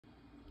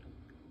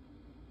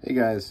Hey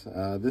guys,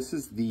 this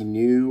is the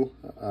new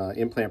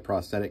implant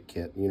prosthetic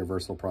kit,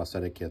 universal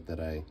prosthetic kit that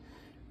I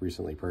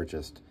recently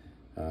purchased.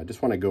 I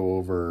just want to go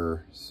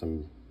over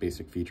some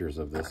basic features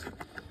of this.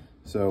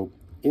 So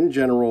in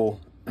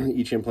general,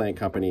 each implant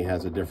company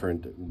has a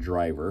different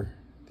driver.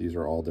 These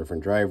are all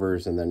different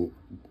drivers, and then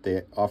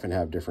they often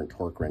have different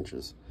torque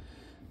wrenches.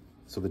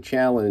 So the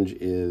challenge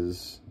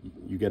is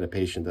you get a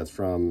patient that's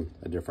from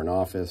a different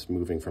office,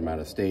 moving from out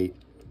of state,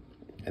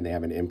 and they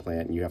have an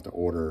implant, and you have to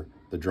order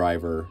the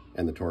driver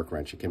and the torque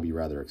wrench. It can be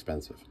rather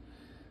expensive.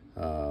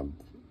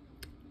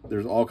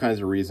 There's all kinds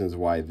of reasons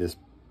why this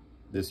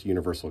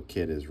universal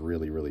kit is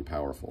really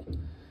powerful.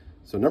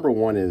 So number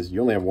one is you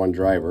only have one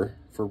driver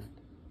for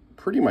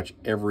pretty much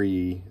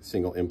every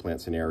single implant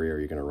scenario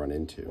you're going to run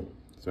into.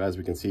 So as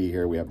we can see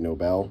here, we have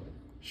Nobel,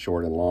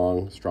 short and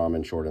long,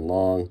 Straumann, short and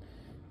long,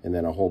 and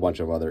then a whole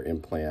bunch of other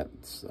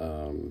implants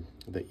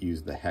that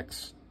use the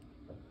hex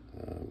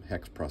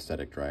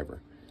prosthetic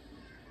driver.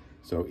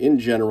 So in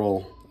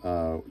general,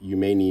 you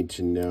may need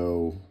to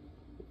know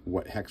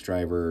what hex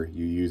driver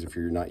you use if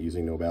you're not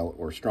using Nobel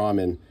or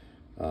Straumann.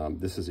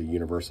 This is a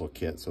universal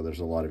kit, so there's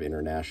a lot of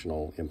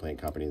international implant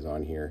companies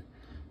on here.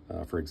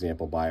 For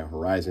example,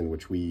 BioHorizon,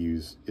 which we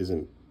use,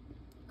 isn't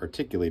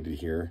articulated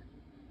here,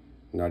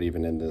 not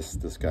even in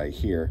this guy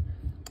here.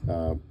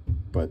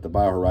 But the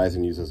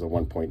BioHorizon uses a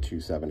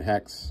 1.27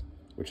 hex,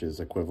 which is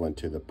equivalent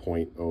to the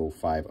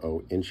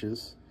 0.050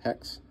 inches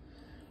hex.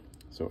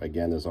 So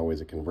again, there's always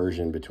a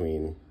conversion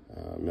between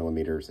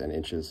millimeters and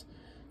inches.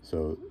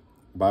 So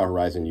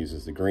BioHorizon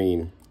uses the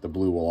green. The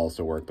blue will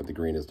also work, but the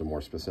green is the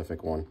more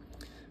specific one.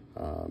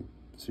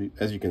 So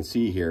as you can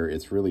see here,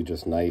 it's really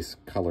just nice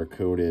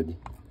color-coded,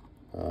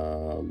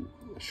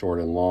 short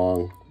and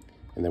long.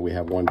 And then we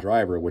have one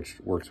driver, which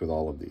works with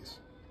all of these.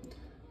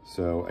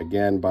 So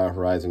again,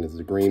 BioHorizon is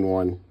the green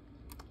one.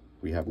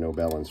 We have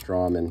Nobel and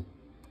Straumann.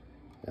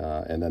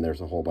 And then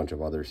there's a whole bunch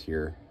of others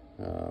here.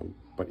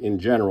 But in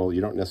general,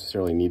 you don't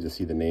necessarily need to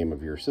see the name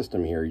of your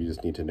system here. You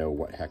just need to know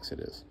what hex it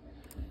is.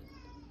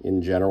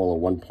 In general, a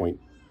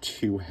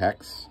 1.2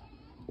 hex,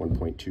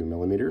 1.2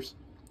 millimeters,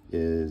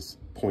 is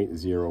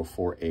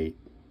 0.048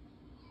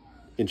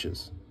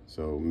 inches.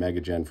 So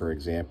Megagen, for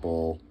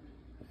example,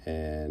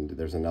 and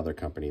there's another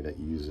company that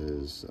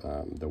uses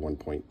the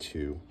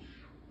 1.2,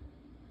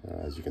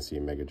 as you can see,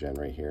 Megagen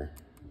right here.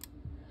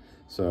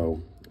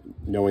 So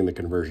knowing the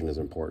conversion is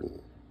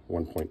important.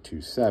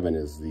 1.27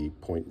 is the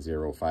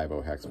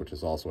 0.050 hex, which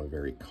is also a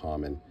very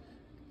common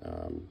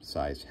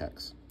sized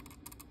hex.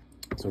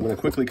 So I'm going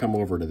to quickly come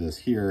over to this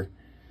here.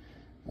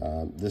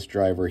 This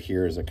driver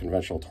here is a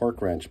conventional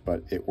torque wrench,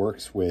 but it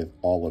works with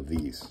all of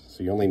these.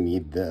 So you only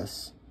need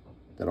this.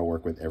 That'll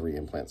work with every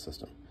implant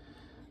system.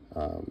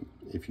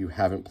 If you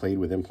haven't played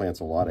with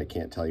implants a lot, I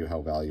can't tell you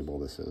how valuable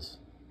this is.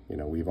 You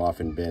know, we've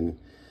often been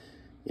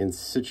in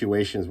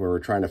situations where we're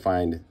trying to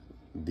find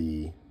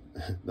the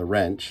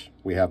wrench,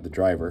 we have the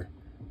driver,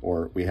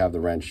 or we have the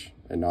wrench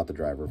and not the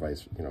driver,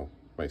 vice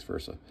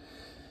versa.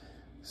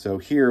 So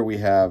here we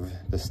have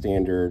the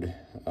standard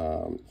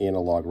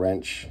analog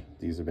wrench.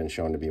 These have been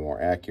shown to be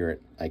more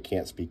accurate. I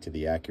can't speak to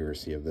the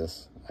accuracy of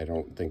this. I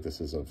don't think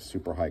this is of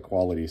super high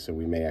quality, so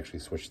we may actually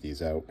switch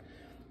these out.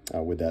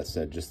 With that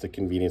said, just the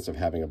convenience of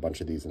having a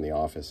bunch of these in the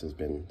office has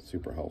been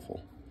super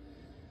helpful.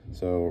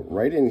 So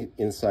right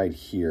inside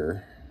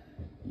here,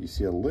 you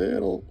see a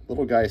little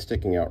guy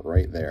sticking out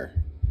right there.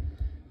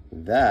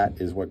 That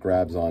is what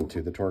grabs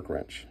onto the torque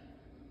wrench,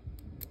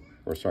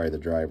 or sorry, the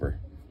driver.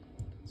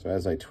 So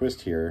as I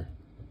twist here,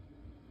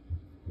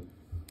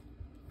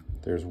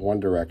 there's one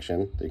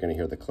direction that you're going to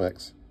hear the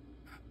clicks.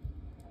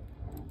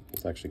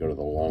 Let's actually go to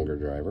the longer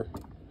driver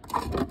so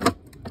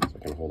I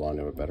can hold on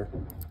to it better.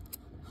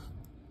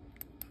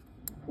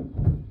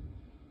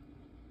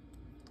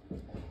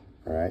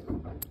 All right,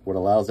 what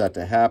allows that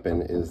to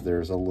happen is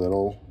there's a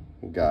little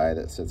guy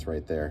that sits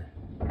right there.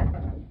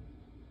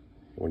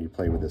 When you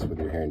play with this with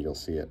your hand, you'll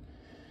see it.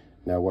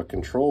 Now what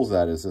controls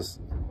that is this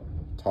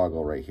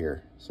toggle right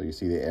here. So you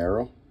see the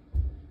arrow,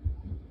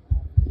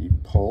 you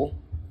pull,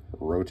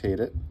 rotate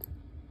it,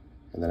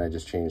 and then I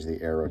just change the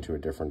arrow to a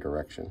different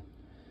direction.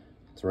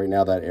 So right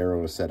now that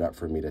arrow is set up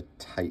for me to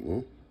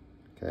tighten,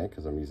 okay,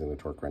 because I'm using the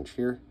torque wrench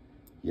here.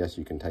 Yes,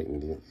 you can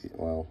tighten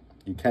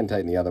you can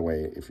tighten the other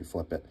way if you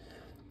flip it.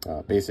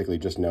 Basically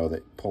just know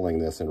that pulling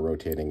this and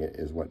rotating it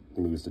is what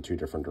moves the two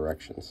different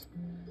directions.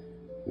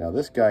 Now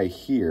this guy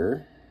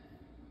here,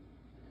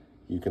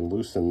 you can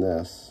loosen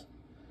this,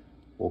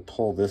 we'll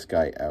pull this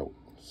guy out.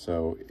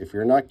 So if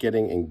you're not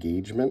getting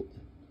engagement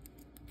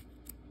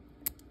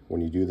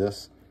when you do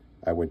this,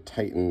 I would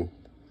tighten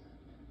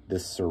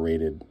this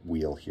serrated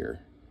wheel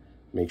here.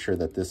 Make sure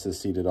that this is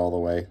seated all the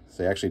way.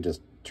 So I actually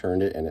just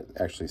turned it and it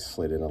actually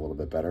slid in a little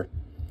bit better.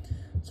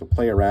 So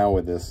play around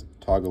with this,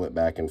 toggle it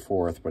back and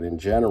forth, but in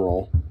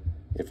general,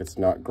 if it's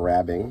not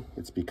grabbing,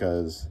 it's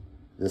because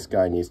this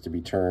guy needs to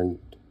be turned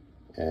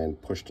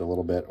and pushed a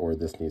little bit, or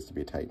this needs to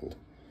be tightened,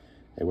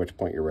 at which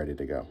point you're ready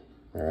to go.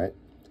 All right,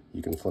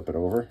 you can flip it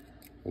over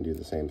and do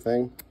the same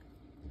thing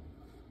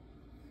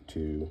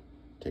to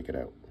take it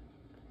out.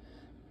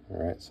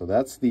 All right, so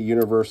that's the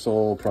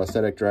universal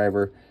prosthetic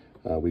driver.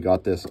 We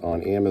got this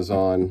on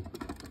Amazon.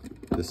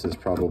 This is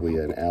probably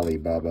an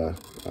Alibaba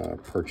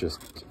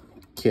purchased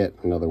kit.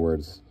 In other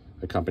words,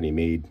 a company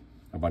made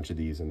a bunch of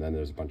these, and then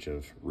there's a bunch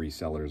of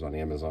resellers on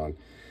Amazon.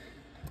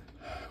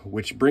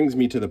 Which brings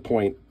me to the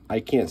point, I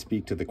can't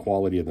speak to the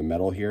quality of the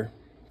metal here.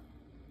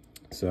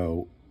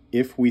 So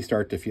if we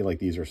start to feel like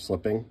these are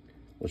slipping,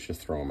 let's just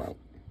throw them out.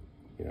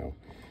 You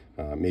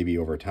know, maybe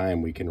over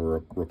time we can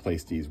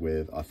replace these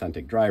with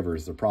authentic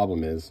drivers. The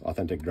problem is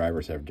authentic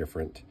drivers have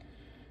different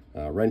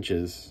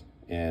wrenches,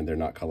 and they're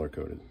not color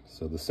coded.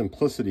 So the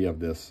simplicity of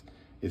this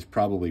is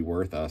probably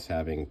worth us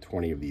having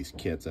 20 of these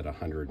kits at I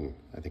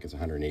think it's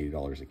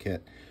 $180 a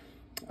kit,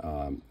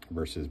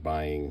 versus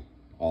buying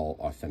all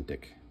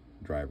authentic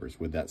drivers.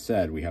 With that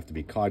said, we have to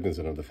be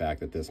cognizant of the fact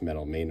that this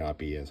metal may not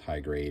be as high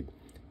grade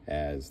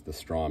as the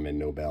Strom and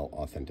Nobel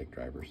authentic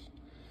drivers.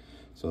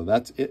 So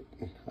that's it.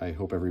 I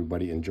hope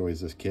everybody enjoys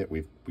this kit.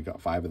 We got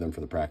 5 of them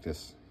for the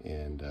practice,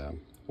 and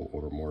we'll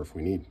order more if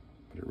we need,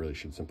 but it really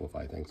should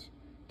simplify things.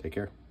 Take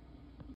care.